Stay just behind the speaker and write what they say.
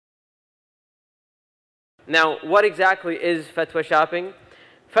Now, what exactly is fatwa shopping?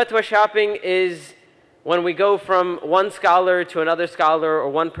 Fatwa shopping is when we go from one scholar to another scholar or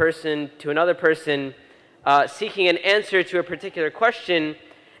one person to another person seeking an answer to a particular question,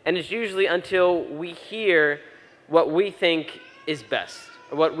 and it's usually until we hear what we think is best,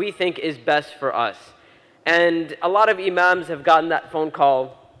 or what we think is best for us. And a lot of imams have gotten that phone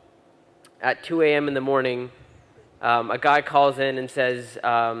call at 2 a.m. in the morning. A guy calls in and says,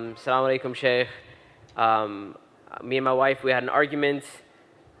 Assalamu alaikum, Sheikh. Me and my wife, we had an argument,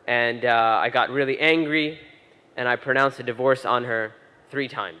 and I got really angry, and I pronounced a divorce on her 3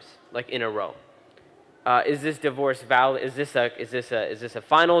 times, like in a row. Is this divorce valid? Is this a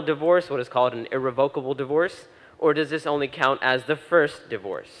final divorce, what is called an irrevocable divorce, or does this only count as the first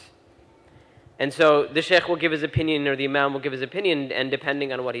divorce? And so the Sheikh will give his opinion, or the Imam will give his opinion, and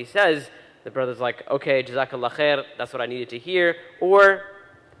depending on what he says, the brother's like, okay, Jazakallah khair, that's what I needed to hear, or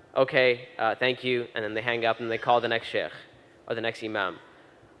okay, thank you, and then they hang up and they call the next Sheikh or the next Imam.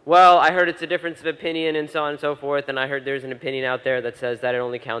 Well, I heard it's a difference of opinion and so on and so forth, and I heard there's an opinion out there that says that it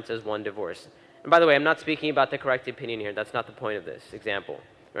only counts as 1 divorce. And by the way, I'm not speaking about the correct opinion here. That's not the point of this example,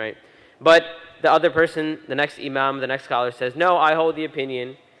 right? But the other person, the next Imam, the next scholar says, no, I hold the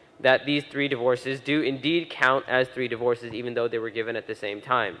opinion that these 3 divorces do indeed count as 3 divorces even though they were given at the same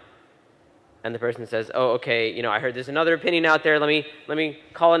time. And the person says, oh, okay, I heard there's another opinion out there. Let me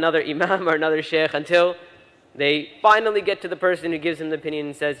call another Imam or another Sheikh, until they finally get to the person who gives them the opinion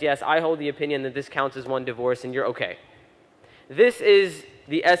and says, yes, I hold the opinion that this counts as 1 divorce and you're okay. This is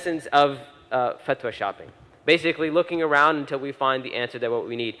the essence of fatwa shopping. Basically looking around until we find the answer that what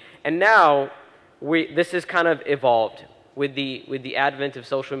we need. And now, this has kind of evolved with the advent of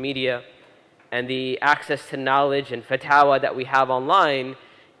social media and the access to knowledge and fatwa that we have online.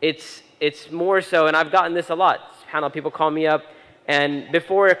 It's more so, and I've gotten this a lot. SubhanAllah, people call me up, and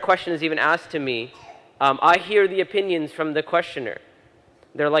before a question is even asked to me, I hear the opinions from the questioner.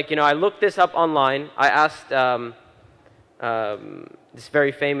 They're like, I looked this up online. I asked this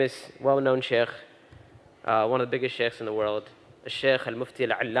very famous, well-known Sheikh, one of the biggest Sheikhs in the world, Sheikh al-Mufti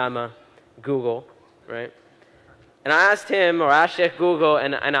al-Allama, Google, right? And I asked him, or asked Sheikh Google,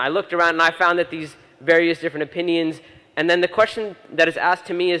 and I looked around and I found that these various different opinions, and then the question that is asked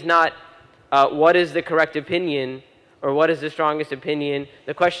to me is not, what is the correct opinion, or what is the strongest opinion?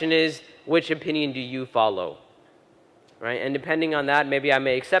 The question is, which opinion do you follow? Right? And depending on that, maybe I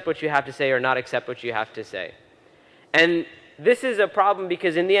may accept what you have to say or not accept what you have to say. And this is a problem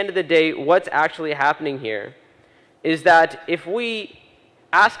because in the end of the day, what's actually happening here is that if we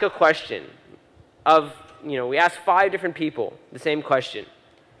ask a question of, we ask 5 different people the same question,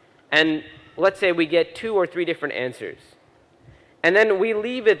 and let's say we get 2 or 3 different answers, and then we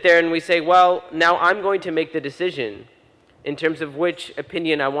leave it there and we say, well, now I'm going to make the decision in terms of which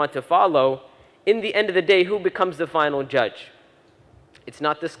opinion I want to follow. In the end of the day, who becomes the final judge? It's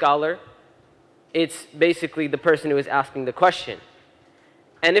not the scholar. It's basically the person who is asking the question.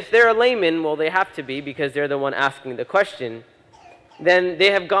 And if they're a layman, well, they have to be because they're the one asking the question, then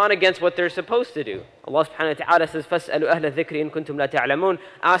they have gone against what they're supposed to do. Allah subhanahu wa ta'ala says, فَاسْأَلُوا أَهْلَ الذِّكْرِ إِن كُنْتُمْ لَا تَعْلَمُونَ.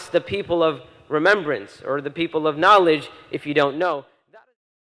 Ask the people of remembrance or the people of knowledge if you don't know.